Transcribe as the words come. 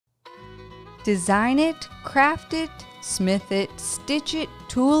Design it, craft it, smith it, stitch it,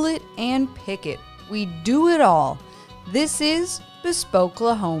 tool it, and pick it. We do it all. This is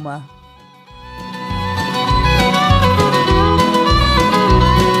Bespokelahoma.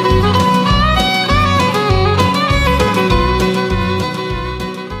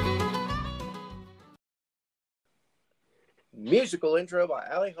 Musical intro by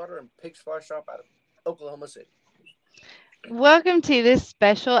Allie Harder and Pig's Fly Shop out of Oklahoma City. Welcome to this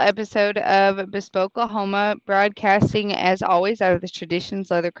special episode of Bespokelahoma, broadcasting as always out of the Traditions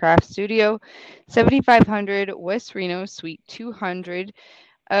Leathercraft Studio, 7500 West Reno, Suite 200.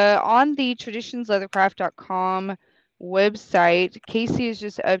 On the traditionsleathercraft.com website, Casey is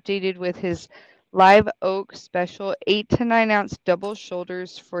just updated with his live oak special 8 to 9 ounce double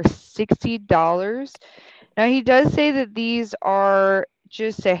shoulders for $60. Now, he does say that these are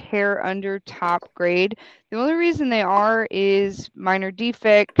just a hair under top grade. The only reason they are is minor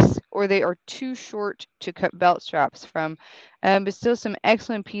defects or they are too short to cut belt straps from. But still some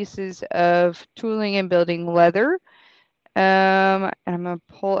excellent pieces of tooling and building leather. And I'm going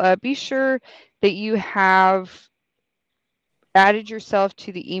to pull up. Be sure that you have added yourself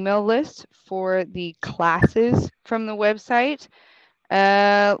to the email list for the classes from the website.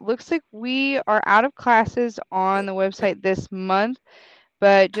 Looks like we are out of classes on the website this month,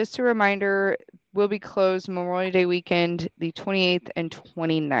 but just a reminder, we'll be closed Memorial Day weekend, the 28th and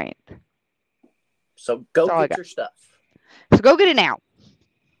 29th. So go get your stuff. So go get it now.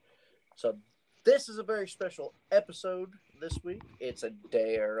 So this is a very special episode this week. It's a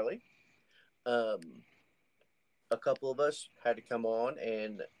day early. A couple of us had to come on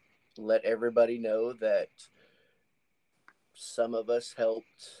and let everybody know that some of us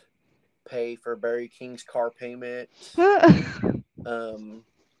helped pay for Barry King's car payment,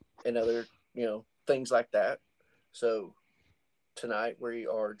 and other, things like that. So tonight we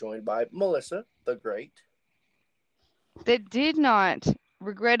are joined by Melissa, the Great. That did not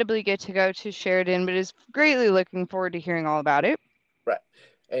regrettably get to go to Sheridan, but is greatly looking forward to hearing all about it. Right.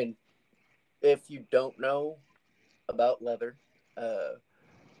 And if you don't know about leather,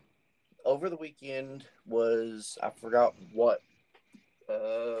 over the weekend was, I forgot what,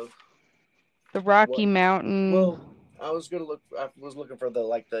 the Rocky Mountain. Well, I was looking for the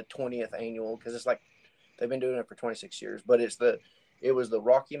 20th annual, because it's like they've been doing it for 26 years, but it was the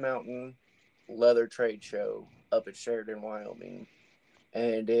Rocky Mountain Leather Trade Show up at Sheridan, Wyoming,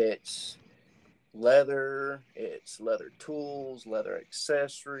 and it's leather tools, leather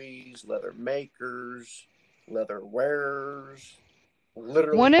accessories, leather makers, leather wearers.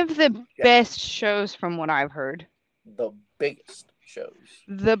 Literally one of the best shows from what I've heard. The biggest shows.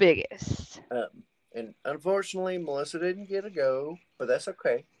 The biggest. And unfortunately, Melissa didn't get a go, but that's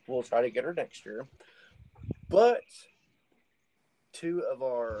okay. We'll try to get her next year. But two of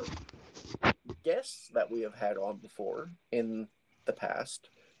our guests that we have had on before in the past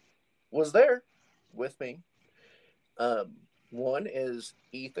was there with me. One is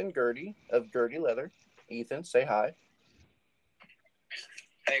Ethan Gertie of Gertie Leather. Ethan, say hi.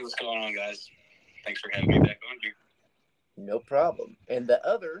 Hey, what's going on, guys? Thanks for having me back on here. No problem. And the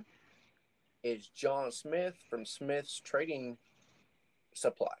other is John Smith from Smith's Trading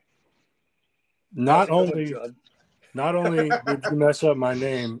Supply. Not only did you mess up my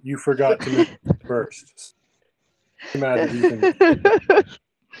name, you forgot to mention it first.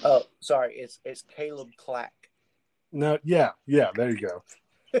 Oh, sorry. It's Caleb Clack. No, yeah, there you go.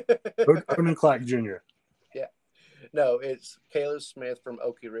 Odin Clack Jr. Yeah. No, it's Caleb Smith from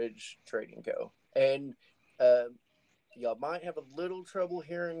Okie Ridge Trading Co. And y'all might have a little trouble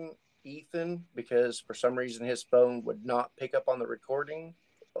hearing Ethan because for some reason his phone would not pick up on the recording.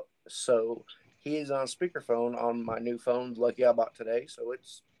 So he is on speakerphone on my new phone, lucky I bought today. So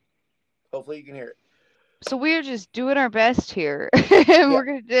hopefully you can hear it. So we're just doing our best here. And we're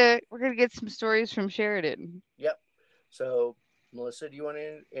gonna get some stories from Sheridan. Yep. So Melissa, do you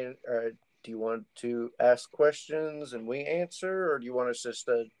want to ask questions and we answer, or do you want us just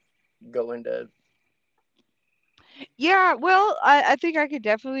to go into? Yeah, well, I think I could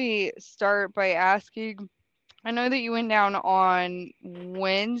definitely start by asking. I know that you went down on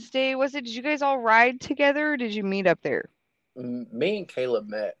Wednesday. Was it? Did you guys all ride together, or did you meet up there? Me and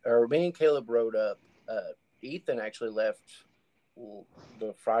Caleb rode up. Ethan actually left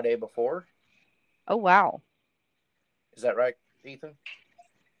the Friday before. Oh, wow. Is that right, Ethan?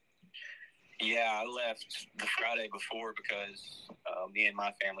 Yeah, I left the Friday before because me and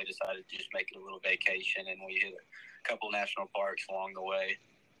my family decided to just make it a little vacation, and we hit a couple national parks along the way.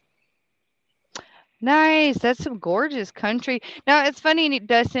 Nice. That's some gorgeous country. Now, it's funny,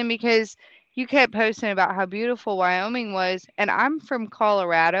 Dustin, because you kept posting about how beautiful Wyoming was, and I'm from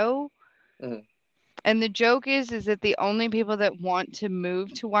Colorado. Mhm. And the joke is that the only people that want to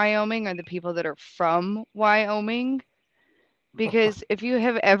move to Wyoming are the people that are from Wyoming. Because if you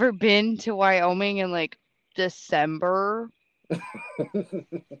have ever been to Wyoming in like December,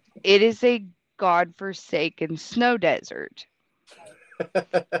 it is a godforsaken snow desert.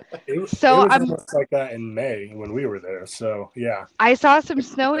 It So was almost like that in May when we were there. So yeah. I saw some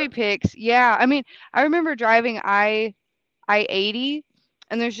snowy pics. Yeah, I mean, I remember driving I-80,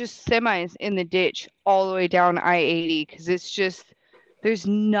 and there's just semis in the ditch all the way down I-80 because it's just there's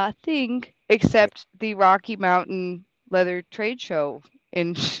nothing except the Rocky Mountain Leather Trade Show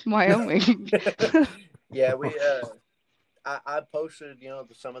in Wyoming. Yeah, we I posted,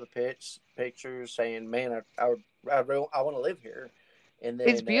 some of the pictures saying, "Man, I want to live here," and then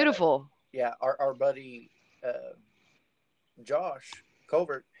It's beautiful. yeah, our buddy Josh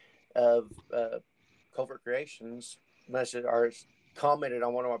Colvert of Colvert Creations messaged or commented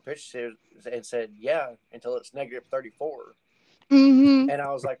on one of my pictures and said, "Yeah, until it's -34." Hmm. And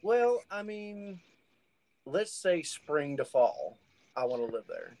I was like, "Well, I mean, let's say spring to fall. I want to live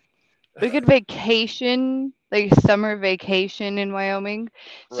there." We could vacation, like summer vacation in Wyoming.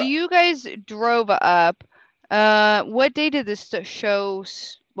 So Right. you guys drove up. What day did this show?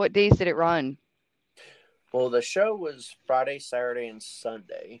 What days did it run? Well, the show was Friday, Saturday, and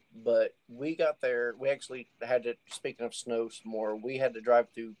Sunday, but we got there. We actually had to, speaking of snow some more, we had to drive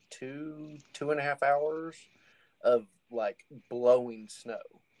through 2.5 hours of like blowing snow.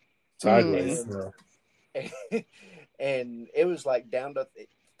 Sideways. And it was like down to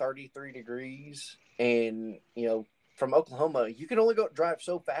 33 degrees. And, from Oklahoma, you can only drive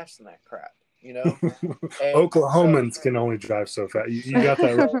so fast in that crap. Oklahomans can only drive so fast. You got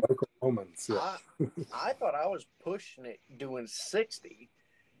that right. Oklahomans. Yeah. I thought I was pushing it doing 60,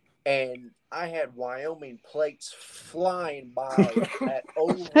 and I had Wyoming plates flying by at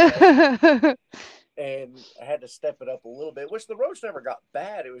over, and I had to step it up a little bit, which the roads never got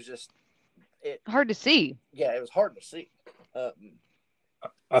bad. It was just hard to see. Yeah, it was hard to see.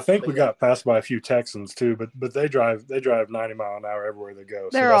 I think we got passed by a few Texans too, but they drive 90 mile an hour everywhere they go.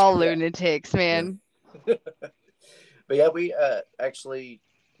 They're all lunatics, man. Yeah. But yeah, we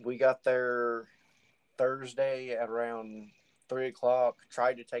we got there Thursday at around 3:00.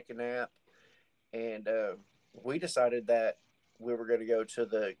 Tried to take a nap, and we decided that we were going to go to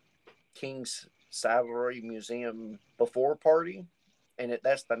the King's Saddlery Museum before party, and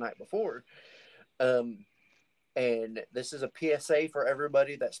that's the night before. And this is a PSA for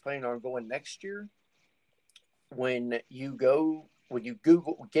everybody that's planning on going next year. When you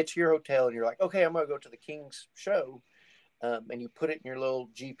Google, get to your hotel and you're like, okay, I'm going to go to the King's show. And you put it in your little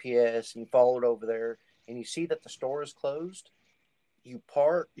GPS and you follow it over there and you see that the store is closed. You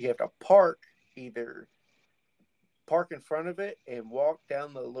have to either park in front of it and walk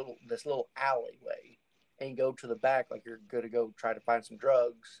down this little alleyway and go to the back like you're going to go try to find some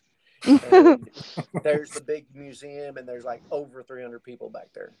drugs. And there's the big museum, and there's like over 300 people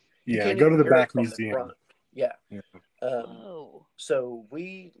back there. Yeah, go to the back museum. Yeah. So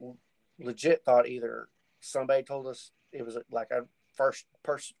we legit thought either somebody told us it was like a first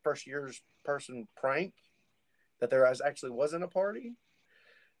year's person prank, that there actually wasn't a party,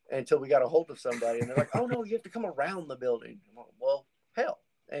 until we got a hold of somebody, and they're like, "Oh no, you have to come around the building." I'm like, well, hell,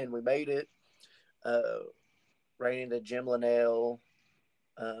 and we made it. Ran into Jim Linnell.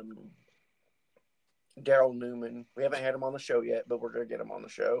 Daryl Newman. We haven't had him on the show yet, but we're going to get him on the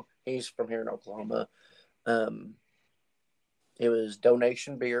show. He's from here in Oklahoma. It was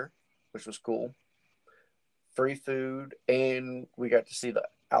donation beer, which was cool. Free food, and we got to see the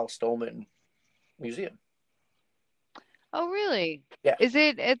Al Stolman Museum. Oh, really? Yeah. Is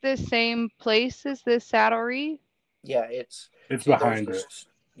it at the same place as the Saddlery? Yeah, it's behind it.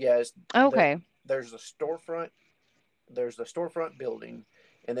 Yeah. Okay. There's a storefront. There's the storefront building,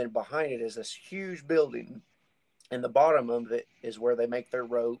 and then behind it is this huge building, and the bottom of it is where they make their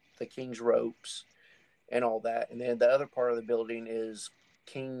rope, the King's ropes, and all that. And then the other part of the building is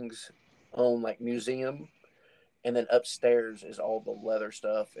King's own like museum, and then upstairs is all the leather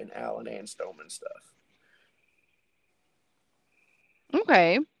stuff and Alan and Stolman stuff.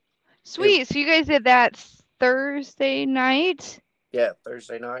 Okay, sweet. So you guys did that Thursday night? Yeah,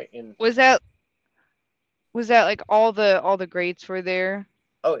 Thursday night. And was that like all the greats were there?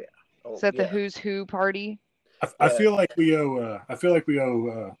 Oh yeah. Is that the Who's Who party? I feel like we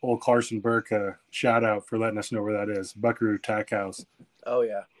owe old Carson Burke a shout out for letting us know where that is. Buckaroo Tack House. Oh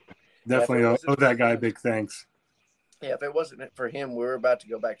yeah. Definitely owe that guy big thanks. Yeah, if it wasn't for him, we were about to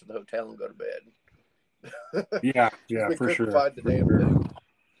go back to the hotel and go to bed. yeah, for sure. Find the damn thing.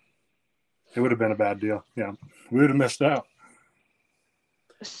 It would have been a bad deal. Yeah, we would have missed out.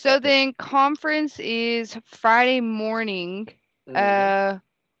 So then conference is Friday morning. Mhm.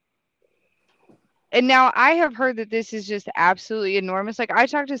 And now I have heard that this is just absolutely enormous. Like I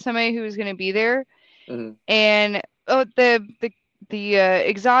talked to somebody who was going to be there, Mhm. and the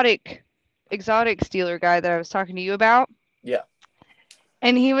exotic Steeler guy that I was talking to you about. Yeah.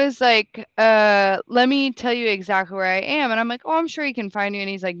 And he was like, let me tell you exactly where I am. And I'm like, oh, I'm sure he can find you. And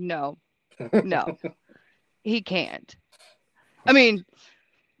he's like, no, he can't. I mean,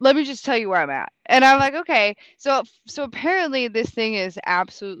 let me just tell you where I'm at. And I'm like, okay. So apparently this thing is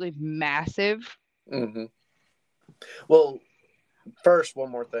absolutely massive. Mhm. Well, first, one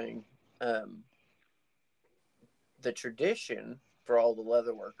more thing. The tradition for all the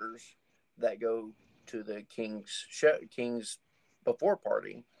leather workers that go to the King's before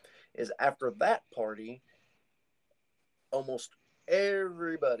party is after that party, almost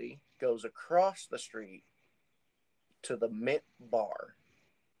everybody goes across the street to the Mint Bar.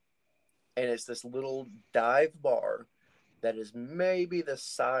 And it's this little dive bar that is maybe the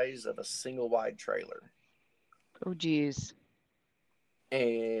size of a single wide trailer. Oh, geez.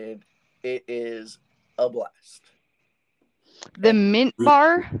 And it is a blast. The Mint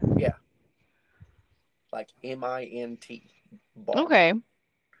Bar? Yeah. Like MINT bar. Okay.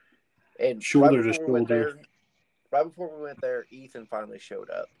 And shoulder to shoulder. right before we went there, Ethan finally showed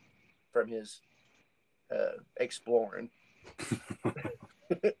up from his exploring.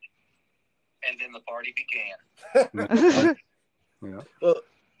 And then the party began. Yeah. Well,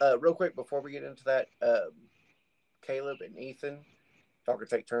 real quick before we get into that, Caleb and Ethan, y'all can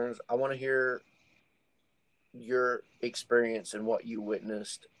take turns. I want to hear your experience and what you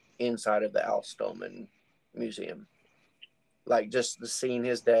witnessed inside of the Al Stoneman Museum. Like just seeing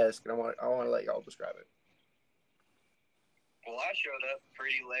his desk, and I want to let y'all describe it. Well, I showed up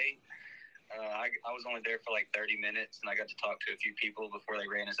pretty late. I was only there for like 30 minutes, and I got to talk to a few people before they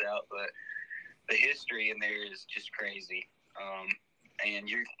ran us out. But the history in there is just crazy. And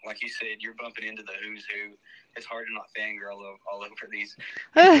you're, like you said, you're bumping into the who's who. It's hard to not fangirl all over these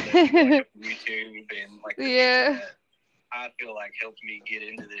people that you watch on YouTube and like the people that I feel like helped me get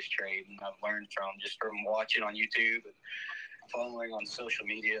into this trade, and I've learned from watching on YouTube and following on social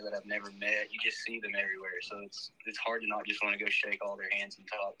media that I've never met. You just see them everywhere, so it's hard to not just want to go shake all their hands and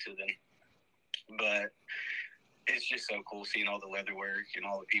talk to them. But it's just so cool seeing all the leather work and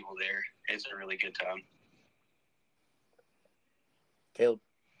all the people there. It's a really good time. Caleb?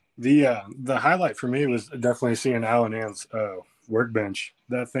 The highlight for me was definitely seeing Alan Ann's workbench.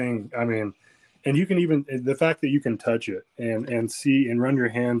 That thing, I mean, and you can even the fact that you can touch it and see and run your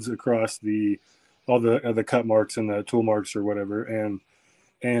hands across all the cut marks and the tool marks or whatever, and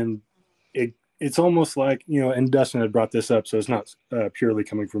it's almost like, you know, and Dustin had brought this up, so it's not purely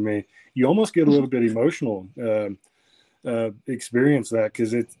coming from me. You almost get a little bit emotional experience that,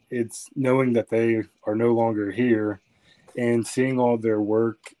 because it's knowing that they are no longer here and seeing all their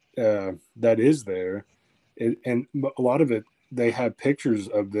work that is there, and a lot of it, they have pictures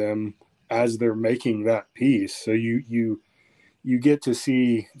of them as they're making that piece, so you get to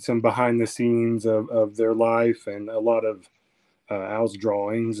see some behind the scenes of their life and a lot of Al's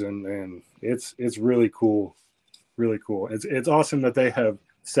drawings, and it's really cool. It's awesome that they have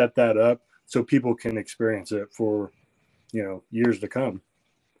set that up so people can experience it for, you know, years to come.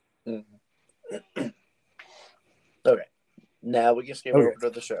 Mm-hmm. Okay, now we can skip over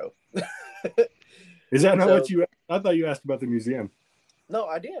to the show. Is that not what you? I thought you asked about the museum. No,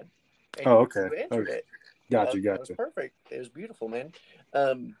 I did. And okay. You answered it. Gotcha. That was perfect. It was beautiful, man.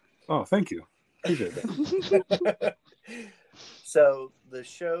 Oh, thank you. Appreciate that. So the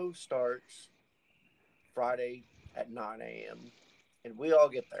show starts Friday at 9 a.m. and we all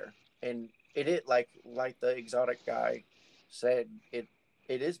get there, and it like the exotic guy said, it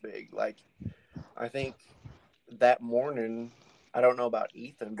is big. Like, I think that morning, I don't know about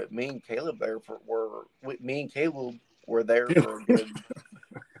Ethan, but me and Caleb were there for a good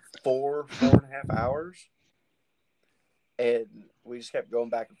 4.5 hours, and we just kept going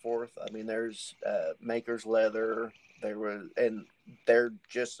back and forth. I mean, there's Maker's Leather. And they're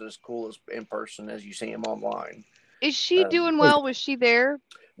just as cool as in person as you see them online. Is she doing well? Was she there?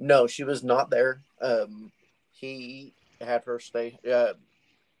 No, she was not there. He had her stay.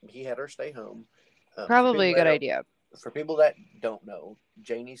 He had her stay home. Probably a good idea. For people that don't know,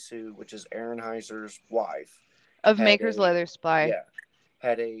 Janie Sue, which is Aaron Heiser's wife, of Maker's Leather Supply,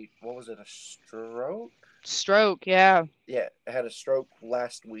 had a stroke? Stroke, yeah. Yeah, had a stroke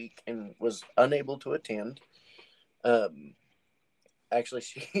last week and was unable to attend. Actually,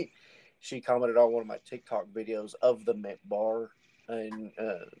 she commented on one of my TikTok videos of the Mint Bar and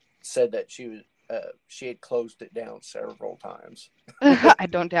said that she was she had closed it down several times. I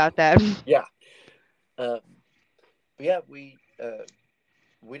don't doubt that. Yeah. But yeah, we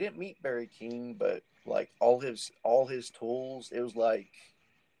didn't meet Barry King, but like all his tools, it was like,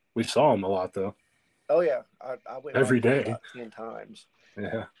 We saw him a lot though. oh yeah, I went Every by day. about 10 times.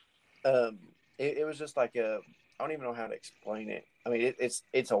 Yeah. It was just like I don't even know how to explain it. I mean,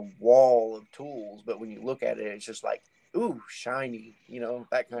 it's a wall of tools, but when you look at it, it's just like, ooh, shiny,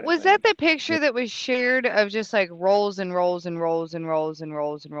 that kind of Was thing. that the picture that was shared of just like rolls and rolls and rolls and rolls and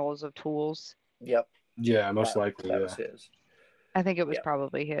rolls and rolls of tools? Yep. Yeah, most likely. That Yeah. was his. I think it was Yeah.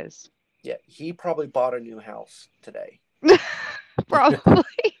 probably his. Yeah, he probably bought a new house today, Probably.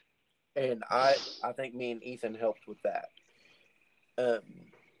 and I think me and Ethan helped with that.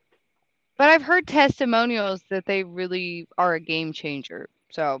 But I've heard testimonials that they really are a game changer.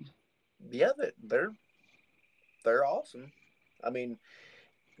 So Yeah, they're awesome. I mean,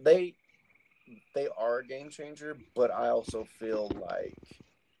 they are a game changer, but I also feel like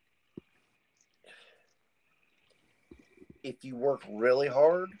if you work really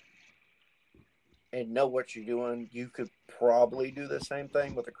hard and know what you're doing, you could probably do the same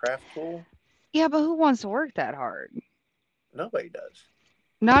thing with a craft tool. yeah, but who wants to work that hard? Nobody does.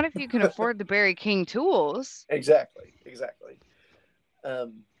 Not if you can afford the Barry King tools. Exactly.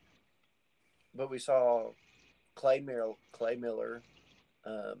 But we saw Clay Miller,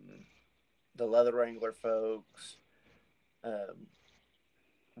 the Leather Wrangler folks.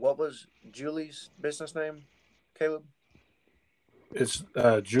 What was Julie's business name, Caleb? It's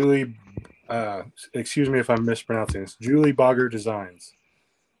Julie. Excuse me if I'm mispronouncing this. Julie Bogger Designs.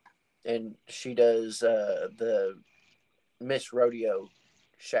 And she does the Miss Rodeo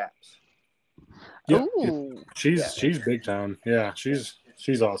Shaps. Yep. Ooh. She's big time. Yeah, she's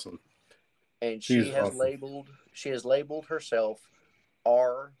awesome. And She's she has awesome. labeled herself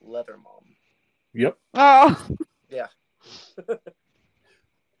our Leather Mom. Yep. Oh. Yeah.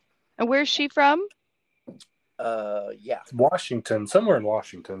 And where's she from? Yeah. Washington, somewhere in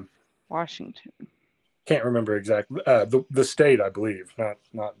Washington. Washington. Can't remember exactly. The state, I believe,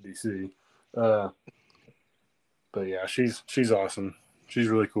 not DC. But yeah, she's awesome. She's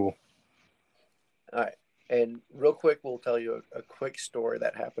really cool. All right. And real quick, we'll tell you a quick story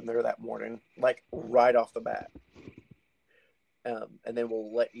that happened there that morning, like right off the bat. And then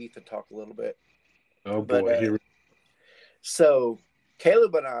we'll let Ethan talk a little bit. Oh boy, so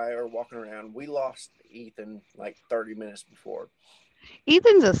Caleb and I are walking around. We lost Ethan like 30 minutes before.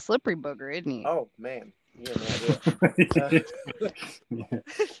 Ethan's a slippery booger, isn't he? Oh man, you have no idea.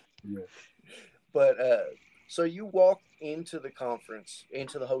 Yeah. But so you walk into the conference,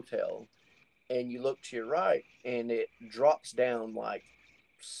 into the hotel, and you look to your right, and it drops down like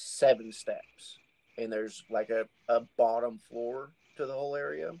 7 steps, and there's like a bottom floor to the whole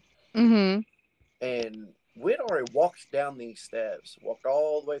area. Mm-hmm. And we'd already walked down these steps, walked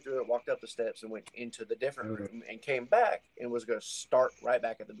all the way through it, walked up the steps, and went into the different room, and came back and was going to start right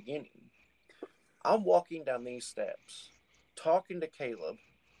back at the beginning. I'm walking down these steps, talking to Caleb,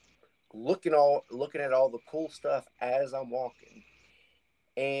 looking at all the cool stuff as I'm walking,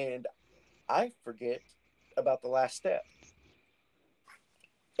 and I forget about the last step,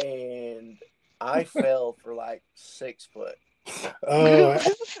 and I fell for like 6 foot.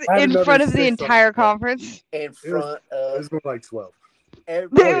 In front of the entire conference. In front of. It was more like 12.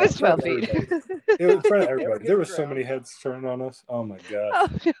 It was 12 feet. It was in front of everybody. There were so many heads turned on us. Oh my god! Oh,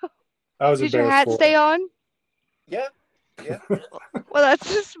 no. I was Did your hat stay on? Yeah. Well, that's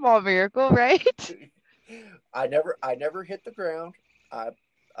a small miracle, right? I never hit the ground. I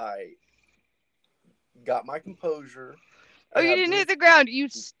got my composure. Oh, you didn't hit the ground. You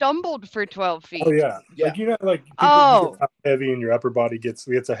stumbled for 12 feet. Oh yeah. Like like people get heavy and your upper body gets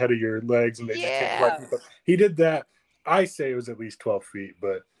ahead of your legs and they just can't quite. He did that. I say it was at least 12 feet,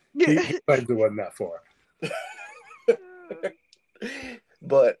 but he claims it wasn't that far.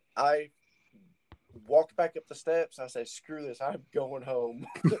 But I walked back up the steps. I said, "Screw this! I'm going home."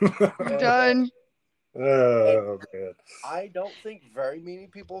 I'm done. Oh man! I don't think very many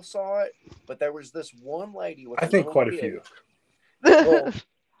people saw it, but there was this one lady with. I think quite a few. Well,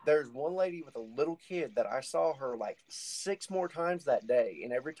 there's one lady with a little kid that I saw her like 6 more times that day,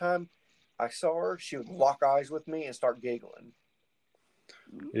 and every time I saw her, she would lock eyes with me and start giggling.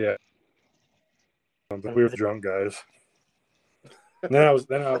 Yeah, we were drunk guys. Then I was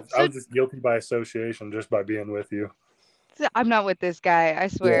just guilty by association just by being with you. I'm not with this guy, I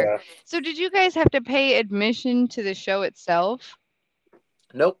swear. Yeah. So did you guys have to pay admission to the show itself?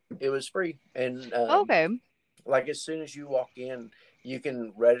 Nope, it was free. And okay. Like as soon as you walk in, you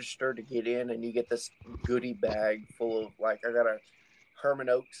can register to get in, and you get this goodie bag full of like I got a Herman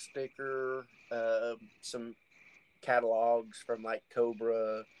Oak sticker, some catalogs from like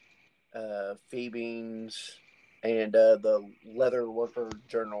Cobra, Phoebe's, and the Leather Worker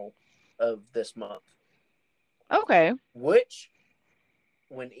Journal of this month. Okay. Which,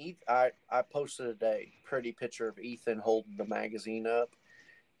 when I posted a pretty picture of Ethan holding the magazine up,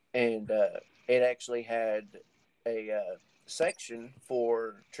 and it actually had a section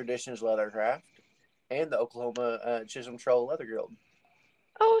for Traditions Leathercraft and the Oklahoma Chisholm Trail Leather Guild.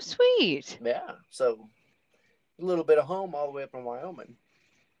 Oh, sweet. Yeah, so a little bit of home all the way up in Wyoming.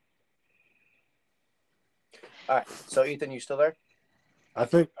 All right, so Ethan, you still there? I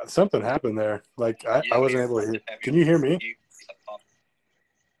think something happened there. Like I wasn't able to hear. Can you hear me?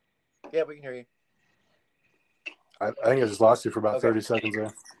 Yeah, we can hear you. I think I just lost you for about 30 seconds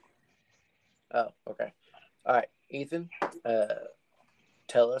there. Oh, okay. All right, Ethan,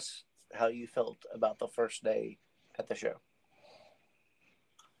 tell us how you felt about the first day at the show.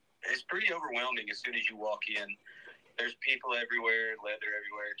 It's pretty overwhelming as soon as you walk in. There's people everywhere, leather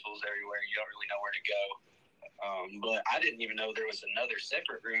everywhere, tools everywhere. You don't really know where to go. But I didn't even know there was another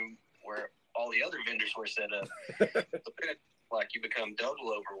separate room where all the other vendors were set up. Like, you become double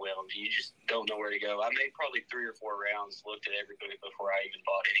overwhelmed. You just don't know where to go. I made probably 3 or 4 rounds, looked at everybody before I even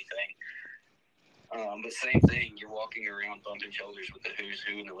bought anything. But same thing, you're walking around bumping shoulders with the who's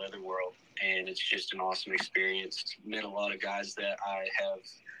who in the leather world, and it's just an awesome experience. Met a lot of guys that I have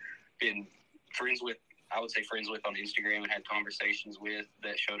been friends with, I would say friends with on Instagram, and had conversations with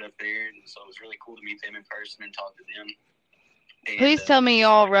that showed up there, and so it was really cool to meet them in person and talk to them. And, Please tell me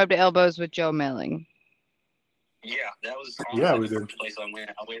y'all rubbed elbows with Joe Melling. Yeah, that was we the did. first place I went.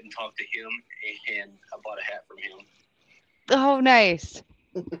 I went and talked to him, and I bought a hat from him. Oh, nice.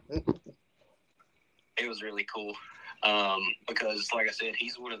 It was really cool because, like I said,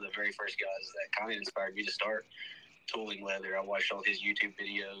 he's one of the very first guys that kind of inspired me to start tooling leather. I watched all his YouTube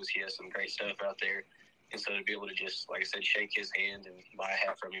videos. He has some great stuff out there. And so to be able to just, like I said, shake his hand and buy a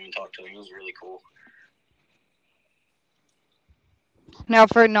hat from him and talk to him, it was really cool. Now,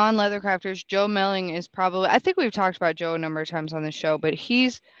 for non-leather crafters, Joe Melling is probably, I think we've talked about Joe a number of times on the show, but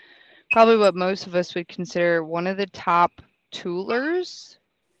he's probably what most of us would consider one of the top toolers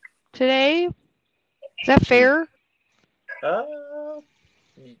today. Is that fair?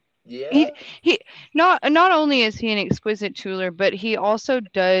 Yeah. He not only is he an exquisite tooler, but he also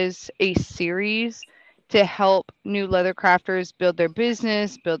does a series to help new leather crafters build their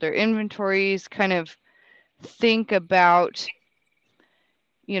business, build their inventories, kind of think about,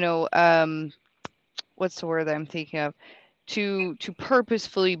 what's the word that I'm thinking of? To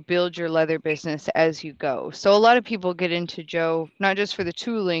purposefully build your leather business as you go. So a lot of people get into Joe, not just for the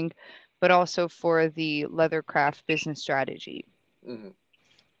tooling, but also for the leathercraft business strategy. Mm-hmm.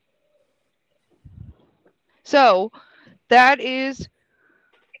 So that is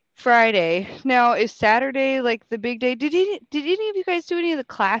Friday. Now, is Saturday like the big day? Did any of you guys do any of the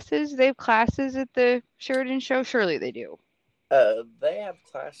classes? They have classes at the Sheridan show? Surely they do. They have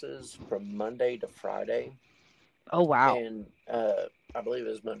classes from Monday to Friday. Oh, wow. And I believe it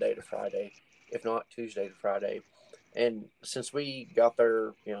was Monday to Friday, if not Tuesday to Friday. And since we got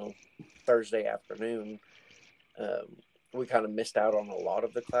there, Thursday afternoon, we kind of missed out on a lot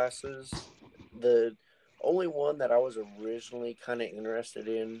of the classes. The only one that I was originally kind of interested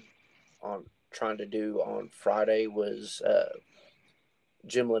in on trying to do on Friday was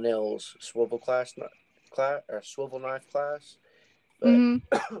Jim Linnell's swivel knife class. But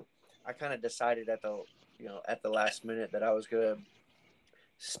I kind of decided at the last minute that I was gonna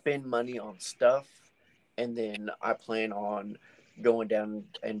spend money on stuff, and then I plan on going down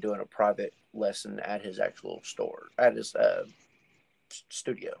and doing a private lesson at his actual store, at his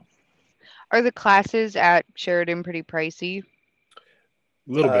studio. Are the classes at Sheridan pretty pricey? A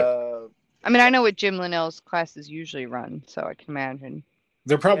little bit. I mean, I know what Jim Linnell's classes usually run, so I can imagine.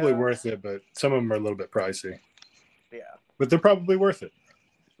 They're probably worth it, but some of them are a little bit pricey. Yeah. But they're probably worth it.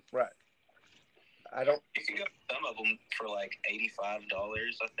 Right. You can go some of them for like $85.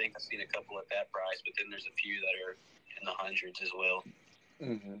 I think I've seen a couple at that price, but then there's a few that are in the hundreds as well.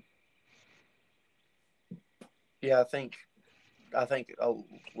 Mm-hmm. Yeah, I think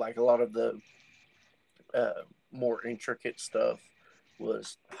like a lot of the more intricate stuff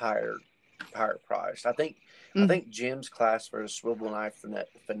was higher priced. I think Jim's class for a swivel knife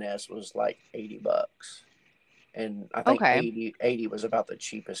finesse was like $80, and I think 80 was about the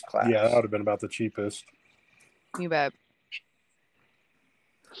cheapest class. Yeah, that would have been about the cheapest. You bet.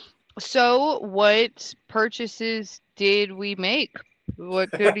 So, what purchases did we make?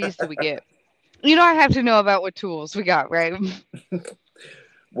 What goodies did we get? I have to know about what tools we got, right?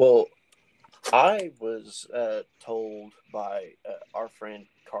 Well, I was told by our friend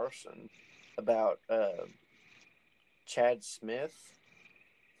Carson about Chad Smith.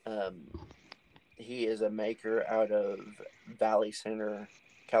 He is a maker out of Valley Center,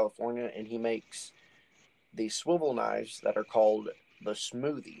 California, and he makes these swivel knives that are called the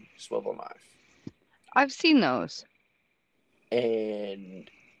Smoothie swivel knife. I've seen those. And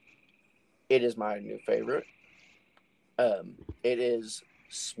it is my new favorite. It is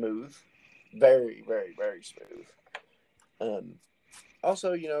smooth, very, very, very smooth.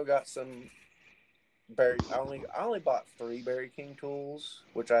 Also, got some I only bought 3 Berry King tools,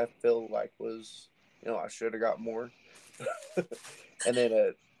 which I feel like was, I should have got more. And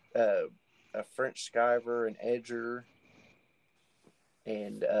then a French skiver, an edger,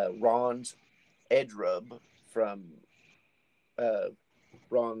 and Ron's edge rub from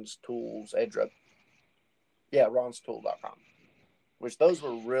Ron's Tools edge rub. Yeah, ronstool.com. Which those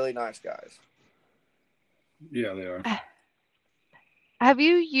were really nice guys. Yeah, they are. Have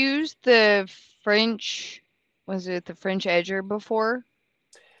you used the French, was it the French edger before?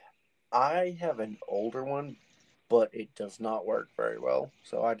 I have an older one, but it does not work very well.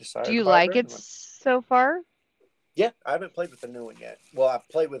 So I decided Do you to buy a like brand it new one. so far? Yeah, I haven't played with the new one yet. Well, I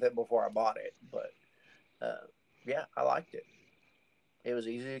played with it before I bought it, but yeah, I liked it. It was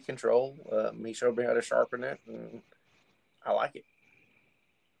easy to control. He showed me how to sharpen it, and I like it.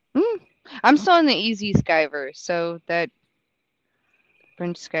 I'm still on the easy skiver, so that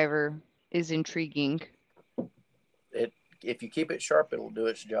French skiver is intriguing. If you keep it sharp, it'll do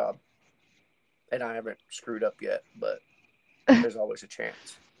its job. And I haven't screwed up yet, but there's always a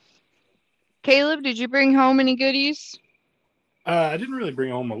chance. Caleb, did you bring home any goodies? I didn't really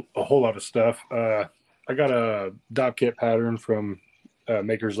bring home a whole lot of stuff. I got a dop kit pattern from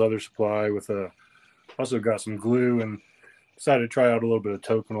Maker's Leather Supply also got some glue, and decided to try out a little bit of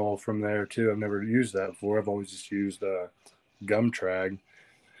Tokenol from there too. I've never used that before. I've always just used gum trag.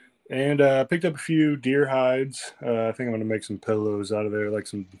 And picked up a few deer hides. I think I'm going to make some pillows out of there, like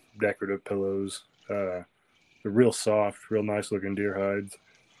some decorative pillows. They're real soft, real nice looking deer hides.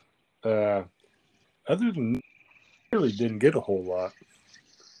 Other than that, I really didn't get a whole lot.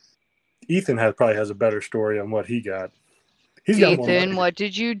 Ethan probably has a better story on what he got. He's got more Ethan, money. what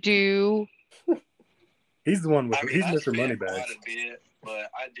did you do? He's the one with. He's I Mr. spent Moneybags. quite a bit,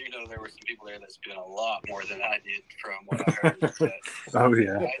 but I do know there were some people there that spent a lot more than I did from what I heard. But Oh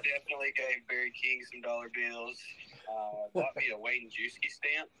yeah. I definitely gave Barry King some dollar bills. Bought me a Wayne Juski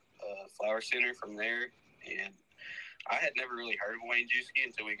stamp, Flower Center from there, and I had never really heard of Wayne Juski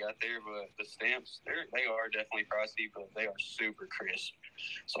until we got there. But the stamps, they are definitely pricey, but they are super crisp.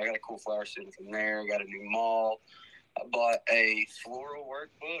 So I got a cool Flower Center from there. Got a new mall. I bought a floral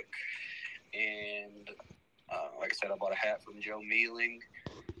workbook, and like I said, I bought a hat from Joe Mealing.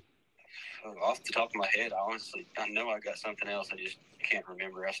 Off the top of my head, I know I got something else. I just can't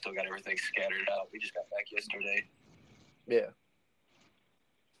remember. I still got everything scattered out. We just got back yesterday. Yeah.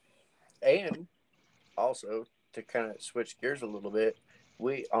 And also, to kind of switch gears a little bit,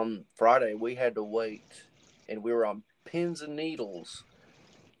 on Friday, we had to wait, and we were on pins and needles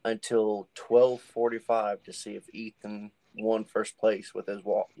until 12:45 to see if Ethan won first place with his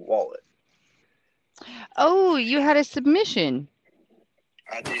wallet. Oh, you had a submission.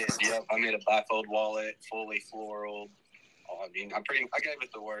 I did. Yep. I made a bifold wallet, fully floral. I gave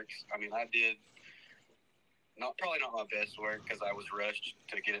it the works. I did probably not my best work because I was rushed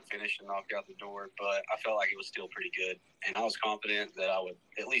to get it finished and knocked out the door, but I felt like it was still pretty good. And I was confident that I would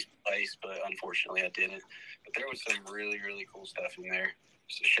at least place, but unfortunately I didn't. But there was some really, really cool stuff in there.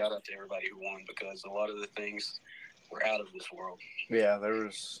 So shout out to everybody who won, because a lot of the things were out of this world. Yeah, there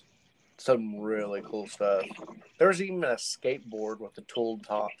was some really cool stuff. There was even a skateboard with a tooled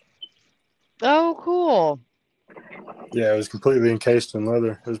top. Oh, cool. Yeah, it was completely encased in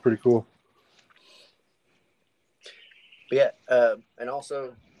leather. It was pretty cool. But yeah, and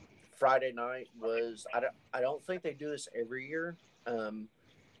also Friday night was I don't think they do this every year,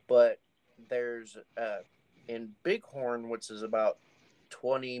 but there's in Bighorn, which is about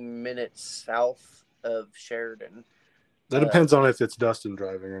 20 minutes south of Sheridan. That depends on if it's Dustin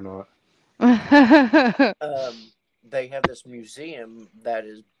driving or not. They have this museum that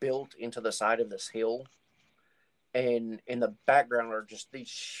is built into the side of this hill, and in the background are just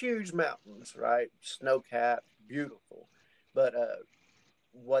these huge mountains, right? Snow-capped, beautiful. But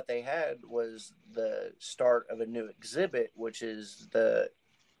what they had was the start of a new exhibit, which is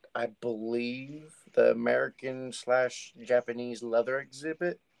I believe, the American/Japanese leather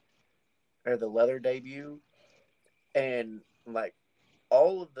exhibit, or the leather debut. And like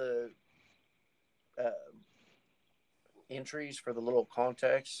all of the entries for the little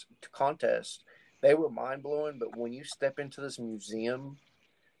contest, they were mind blowing. But when you step into this museum,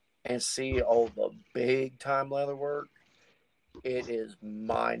 and see all the big time leather work, it is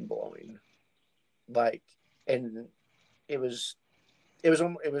mind blowing. Like, and it was it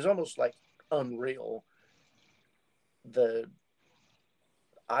was almost like unreal, the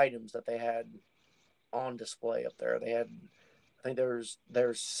items that they had on display up there. They had, I think there's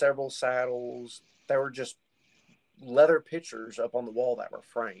several saddles. There were just leather pictures up on the wall that were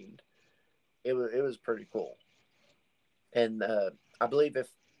framed. It was pretty cool. And I believe if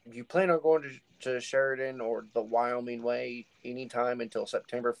you plan on going to Sheridan or the Wyoming Way anytime until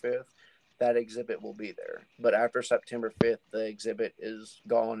September 5th, that exhibit will be there. But after September 5th, the exhibit is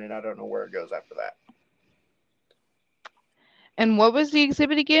gone, and I don't know where it goes after that. And what was the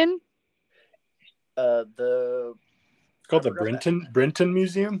exhibit again? The It's called the Brenton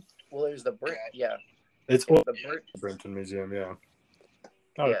Museum. Well, it was the yeah. It's the Brenton Museum, yeah.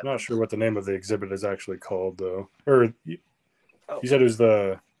 Yeah. Not sure what the name of the exhibit is actually called, though. Or you said it was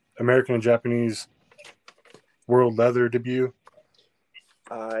the American and Japanese World Leather Debut.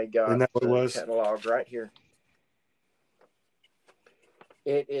 I got Isn't that what it was? Catalog right here.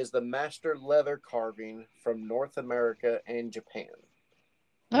 It is the master leather carving from North America and Japan.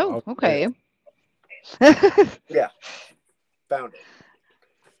 Oh, okay. Yeah, found it.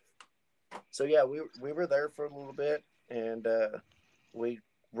 So yeah, we were there for a little bit, and we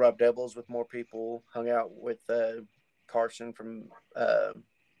rubbed elbows with more people, hung out with Carson from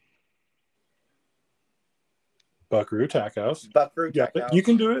Buckaroo Tack House. Buckaroo Tack House. You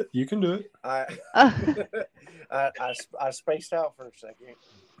can do it. You can do it. I spaced out for a second.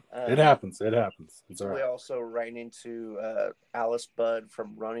 It happens. It happens. It's all right. We also ran into Alice Budd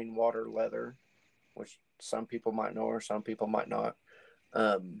from Running Water Leather, which some people might know her, some people might not.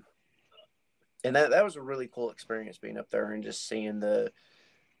 And that was a really cool experience, being up there and just seeing the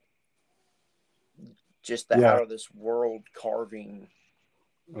out of this world carving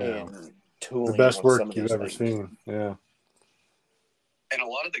and tooling. The best work you've ever seen. Yeah. And a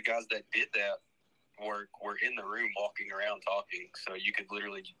lot of the guys that did that work were in the room walking around talking, so you could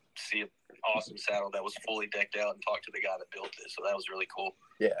literally see an awesome saddle that was fully decked out and talk to the guy that built it. So that was really cool.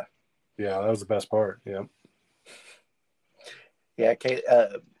 Yeah. Yeah, that was the best part. Yeah. Yeah,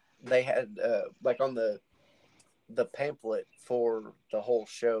 they had like on the pamphlet for the whole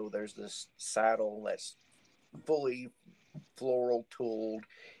show, there's this saddle that's fully floral tooled,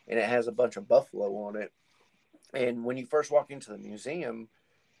 and it has a bunch of buffalo on it. And when you first walk into the museum,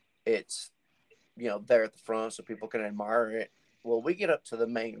 it's, there at the front so people can admire it. Well, we get up to the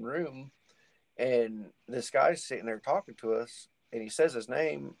main room, and this guy's sitting there talking to us, and he says his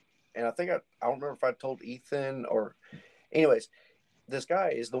name, and I don't remember if I told Ethan or, anyways, this guy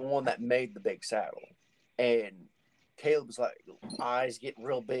is the one that made the big saddle. And Caleb's like, eyes get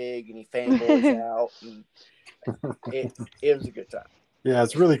real big, and he fanboys out, and it was a good time. Yeah,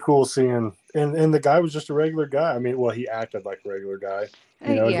 it's really cool seeing, and the guy was just a regular guy. I mean, well, he acted like a regular guy.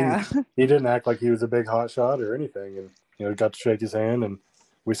 Yeah. He didn't act like he was a big hot shot or anything, and got to shake his hand, and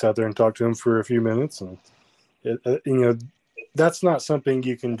we sat there and talked to him for a few minutes, and that's not something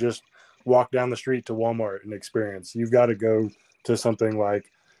you can just walk down the street to Walmart and experience. You've got to go to something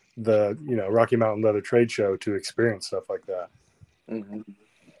like the Rocky Mountain Leather Trade Show to experience stuff like that. Mm-hmm.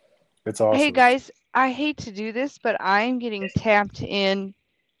 It's awesome. Hey guys, I hate to do this, but I'm getting tapped in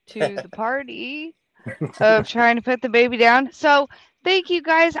to the party of trying to put the baby down. So thank you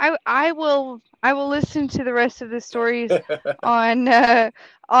guys. I will listen to the rest of the stories on the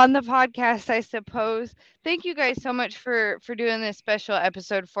podcast, I suppose. Thank you guys so much for doing this special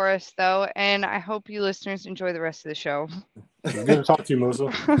episode for us, though, and I hope you listeners enjoy the rest of the show. Good to talk to you,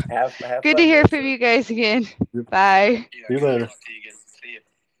 Melissa. Have Good to hear from you guys again. Bye. Yeah, See you later. See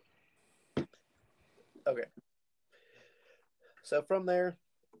you. Okay. So from there,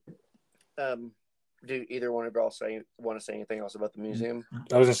 do either one of y'all want to say anything else about the museum?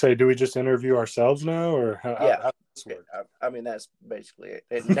 I was gonna say, do we just interview ourselves now, or how does this work? I mean, that's basically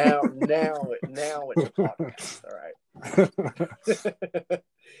it. Now it's a podcast. All right.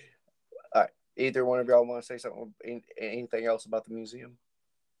 All right. Either one of y'all want to say something? Anything else about the museum?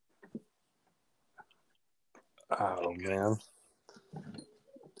 Oh man,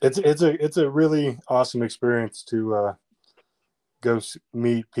 it's a really awesome experience to go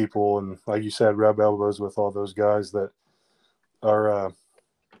meet people, and like you said, rub elbows with all those guys that are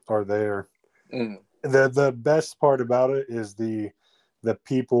there. Mm. The best part about it is the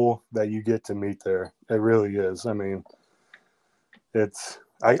people that you get to meet there. It really is. I mean, it's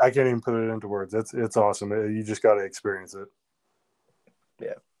I can't even put it into words. It's awesome. You just got to experience it.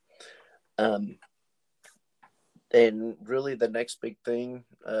 Yeah. And really the next big thing,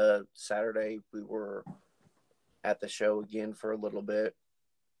 Saturday we were at the show again for a little bit.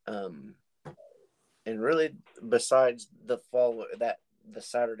 And really, besides the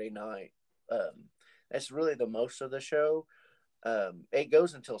Saturday night, that's really the most of the show. It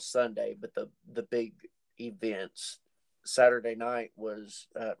goes until Sunday, but the big events Saturday night was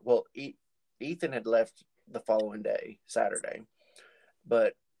Ethan had left the following day, Saturday,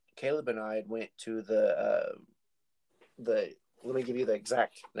 but Caleb and I had went to the let me give you the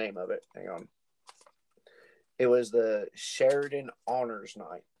exact name of it. Hang on. It was the Sheridan Honors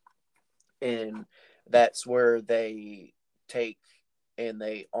Night, and that's where they take and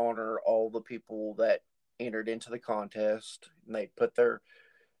they honor all the people that entered into the contest, and they put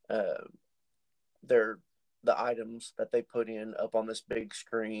uh, the items that they put in up on this big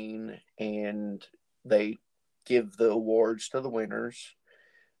screen, and they give the awards to the winners,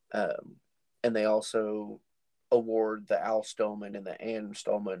 and they also award the Al Stolman and the Ann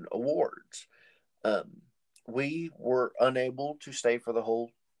Stolman awards. We were unable to stay for the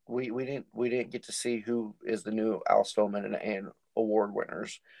whole. We didn't get to see who is the new Al Stolman and Ann award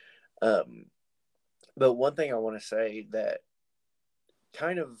winners. But one thing I want to say that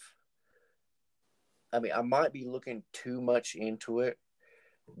kind of, I mean, I might be looking too much into it,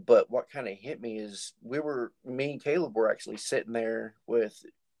 but what kind of hit me is me and Caleb were actually sitting there with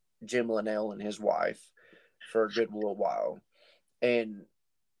Jim Linnell and his wife for a good little while. And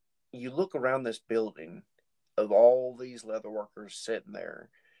you look around this building of all these leather workers sitting there,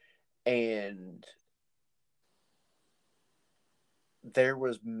 and there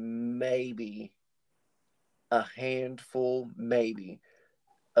was maybe a handful, maybe,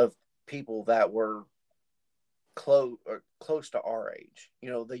 of people that were close to our age,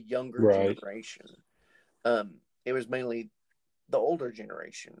 the younger generation. It was mainly the older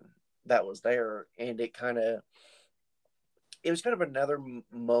generation that was there, and it was kind of another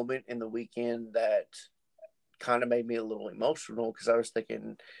moment in the weekend that kind of made me a little emotional, because I was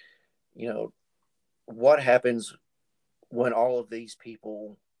thinking, what happens when all of these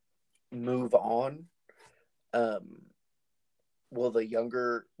people move on?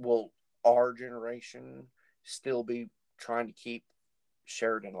 Will our generation still be trying to keep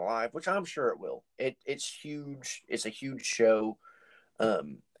Sheridan alive? Which I'm sure it will. It's huge. It's a huge show.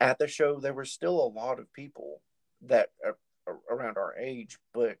 At the show, there were still a lot of people that are around our age,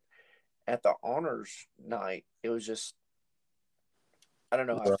 but at the honors night, it was just, I don't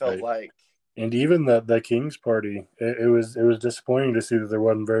know. I felt like, and even the King's party, it was disappointing to see that there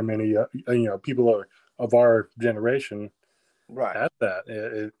wasn't very many people of our generation at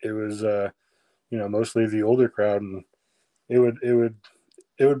that. It was mostly the older crowd, and it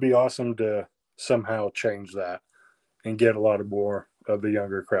would be awesome to somehow change that and get a lot more of the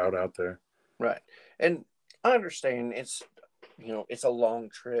younger crowd out there. Right. And I understand it's a long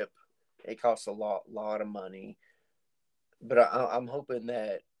trip. It costs a lot of money, but I'm hoping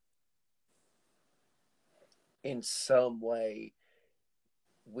that in some way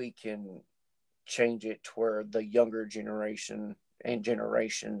we can change it to where the younger generation and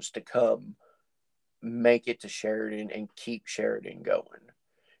generations to come make it to Sheridan and keep Sheridan going.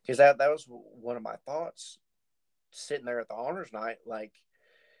 Because that was one of my thoughts sitting there at the honors night. Like,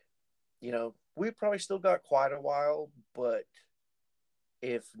 we probably still got quite a while, but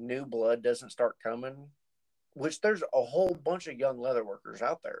if new blood doesn't start coming, which there's a whole bunch of young leather workers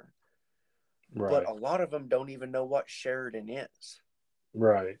out there, but a lot of them don't even know what Sheridan is.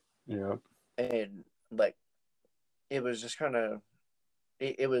 Right. Yeah. And like, it was just kind of,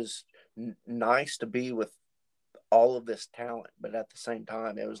 it was nice to be with all of this talent, but at the same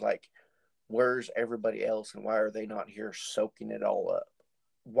time, it was like, where's everybody else, and why are they not here soaking it all up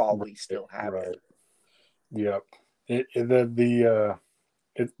while we still have it? Yep. The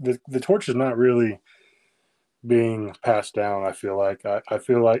torch is not really being passed down. I feel like,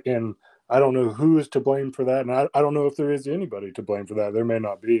 and I don't know who is to blame for that, and I don't know if there is anybody to blame for that. There may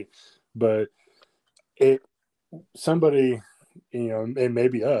not be, but somebody, and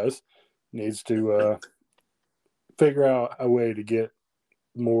maybe us, needs to figure out a way to get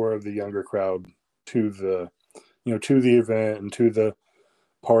more of the younger crowd to the event and to the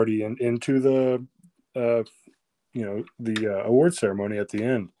party and to the the award ceremony at the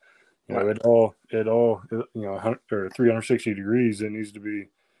end. It all 360 degrees. It needs to be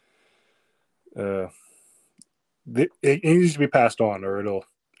it needs to be passed on, or it'll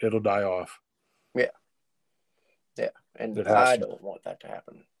die off. Yeah, and I don't want that to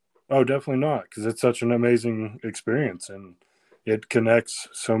happen. Oh, definitely not, because it's such an amazing experience, and it connects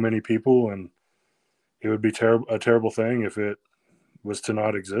so many people, and it would be a terrible thing if it was to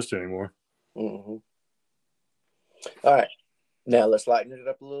not exist anymore. Mm-hmm. All right, now let's lighten it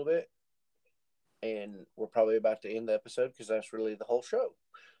up a little bit, and we're probably about to end the episode because that's really the whole show.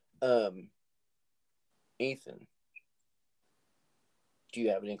 Ethan, do you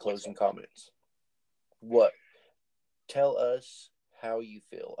have any closing comments? Tell us how you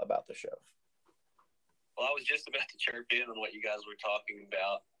feel about the show. Well, I was just about to chirp in on what you guys were talking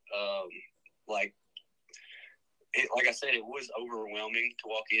about. Like I said, it was overwhelming to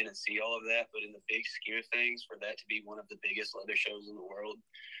walk in and see all of that. But in the big scheme of things, for that to be one of the biggest leather shows in the world,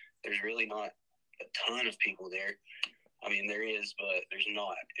 there's really not a ton of people there. I mean, there is, but there's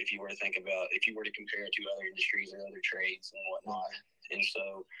not. If you were to compare it to other industries and other trades and whatnot. And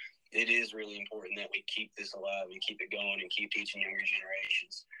so it is really important that we keep this alive and keep it going and keep teaching younger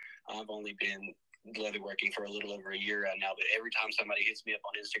generations. I've only been leatherworking for a little over a year right now, but every time somebody hits me up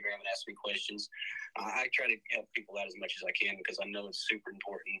on Instagram and asks me questions, I try to help people out as much as I can, because I know it's super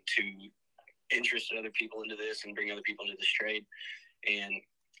important to interest other people into this and bring other people into this trade. And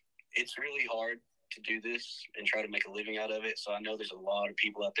it's really hard to do this and try to make a living out of it. So I know there's a lot of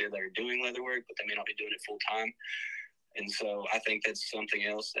people out there that are doing leatherwork, but they may not be doing it full time. And so I think that's something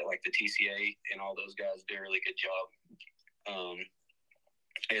else that, like, the TCA and all those guys do a really good job,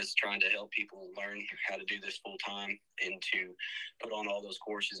 is trying to help people learn how to do this full time and to put on all those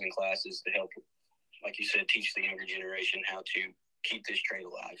courses and classes to help, like you said, teach the younger generation how to keep this trade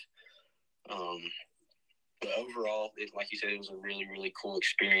alive. But overall, like you said, it was a really, really cool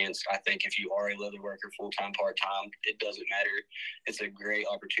experience. I think if you are a leather worker, full-time, part-time, it doesn't matter. It's a great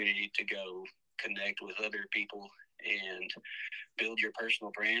opportunity to go connect with other people and build your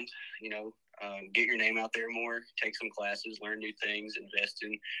personal brand, get your name out there more, take some classes, learn new things, invest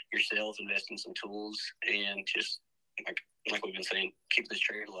in yourself, invest in some tools, and just, like we've been saying, keep this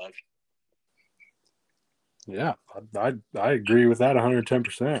trade alive. Yeah, I agree with that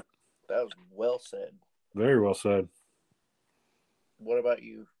 110%. That was well said. Very well said. What about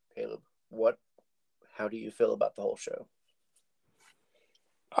you, Caleb? How do you feel about the whole show?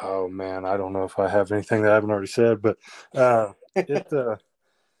 Oh man, I don't know if I have anything that I haven't already said, but it's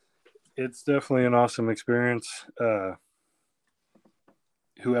definitely an awesome experience.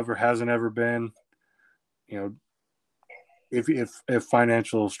 Whoever hasn't ever been, if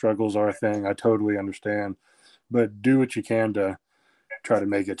financial struggles are a thing, I totally understand. But do what you can to try to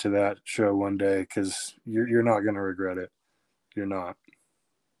make it to that show one day, because you're not going to regret it. You're not.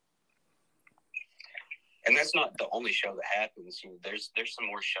 And that's not the only show that happens. There's some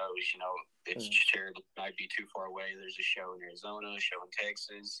more shows. It's Sheridan might be too far away. There's a show in Arizona, a show in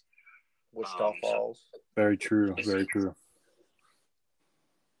Texas, Wichita Falls. Very true. Very true.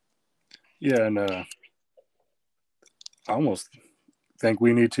 Yeah, and I almost think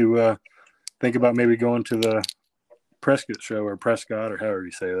we need to think about maybe going to the Prescott show, or Prescott, or however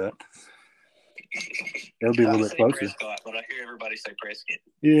you say that. It'll be a little bit closer. Prescott, but I hear everybody say Prescott.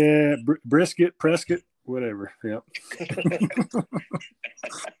 Yeah, Brisket, Prescott, whatever. Yep.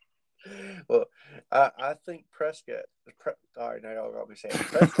 Well, I think Prescott. All right, now y'all got me saying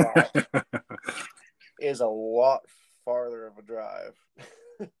Prescott is a lot farther of a drive.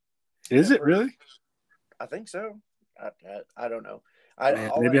 Is it really? I think so. I don't know.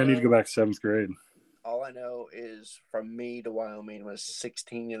 Maybe I need to go back to 7th grade. All I know is from me to Wyoming was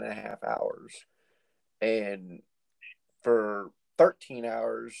 16 and a half hours. And for 13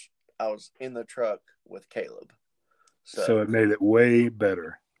 hours, I was in the truck with Caleb. So it made it way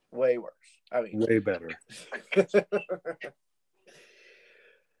better. Way worse. I mean, way better.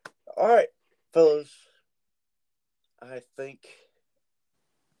 All right, fellas. I think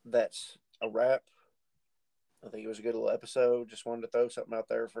that's a wrap. I think it was a good little episode. Just wanted to throw something out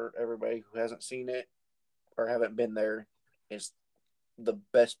there for everybody who hasn't seen it or haven't been there. It's the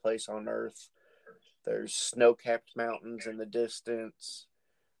best place on earth. There's snow-capped mountains in the distance.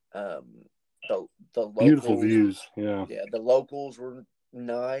 The locals, beautiful views. Yeah, the locals were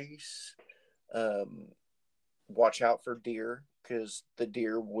nice. Watch out for deer, because the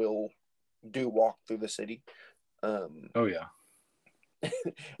deer will walk through the city. Oh yeah.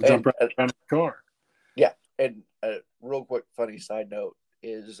 Jump right around the car. Yeah, and a real quick funny side note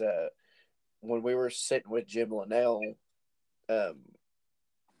is when we were sitting with Jim Linnell,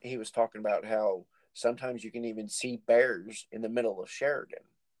 he was talking about how sometimes you can even see bears in the middle of Sheridan.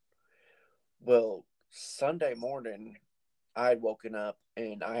 Well, Sunday morning, I had woken up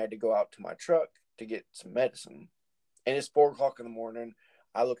and I had to go out to my truck to get some medicine. And it's 4 o'clock in the morning.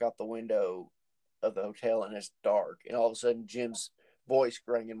 I look out the window of the hotel and it's dark. And all of a sudden, Jim's voice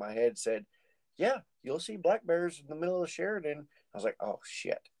rang in my head, said, "Yeah, you'll see black bears in the middle of Sheridan." I was like, "Oh,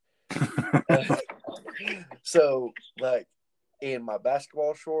 shit." So, like, in my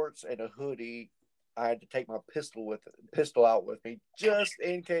basketball shorts and a hoodie, I had to take my pistol out with me just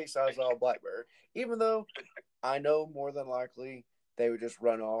in case I saw a black bear. Even though I know more than likely they would just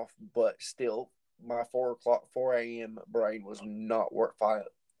run off. But still, my 4 a.m. brain was not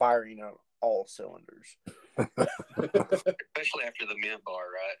firing on all cylinders. Especially after the mint bar,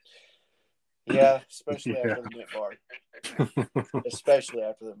 right? Yeah, especially after the mint bar. Especially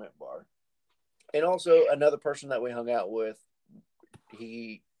after the mint bar. And also another person that we hung out with,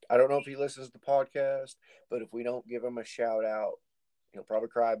 I don't know if he listens to the podcast, but if we don't give him a shout out, he'll probably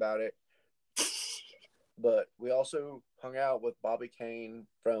cry about it. But we also hung out with Bobby Kane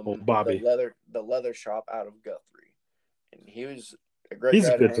from the leather shop out of Guthrie. And he was a great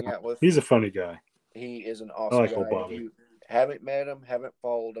guy to hang out with. He's a funny guy. He is an awesome guy. Bobby. If you haven't met him, haven't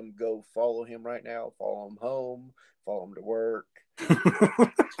followed him, go follow him right now. Follow him home. Follow him to work. Does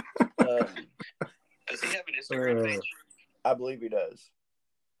he have an Instagram page? I believe he does.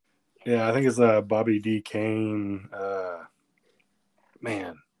 Yeah, I think it's Bobby D. Kane.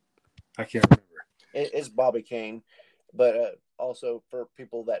 Man, I can't remember. It's Bobby Kane. But also, for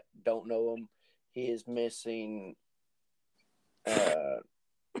people that don't know him, he is missing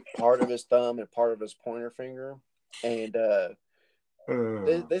part of his thumb and part of his pointer finger. And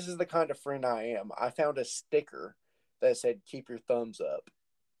this is the kind of friend I am. I found a sticker that said, "Keep your thumbs up."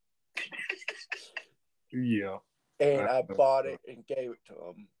 Yeah. And I bought it and gave it to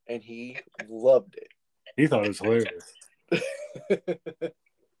him. And he loved it. He thought it was hilarious.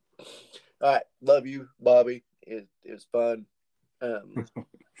 All right. Love you, Bobby. It was fun. All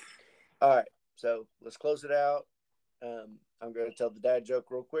right. So let's close it out. I'm going to tell the dad joke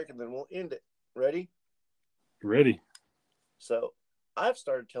real quick and then we'll end it. Ready? Ready. So I've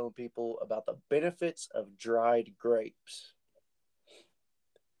started telling people about the benefits of dried grapes.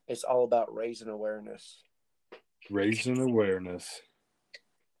 It's all about raising awareness. Raising awareness.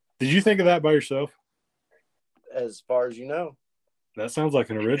 Did you think of that by yourself? As far as you know. That sounds like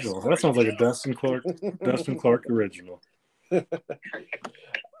an original. That sounds like a Dustin Clark original. All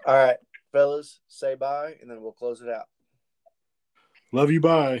right, fellas, say bye, and then we'll close it out. Love you,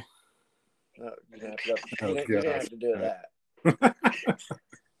 bye. No, you didn't have to do that.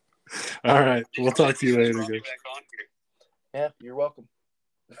 All right, we'll talk to you later. Yeah, you're welcome.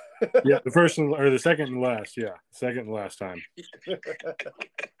 Yeah, the first one, or the second and last. Yeah, second and last time.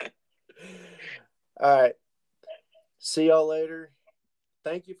 All right. See y'all later.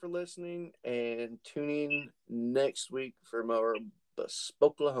 Thank you for listening and tune in next week for more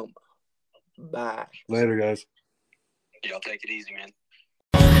Bespoke-lahoma. Bye. Later, guys. Y'all take it easy, man.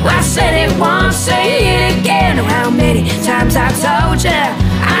 I said it once, say it again. How many times I told ya?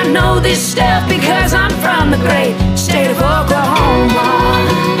 I know this stuff because I'm from the great state of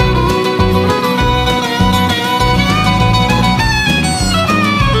Oklahoma.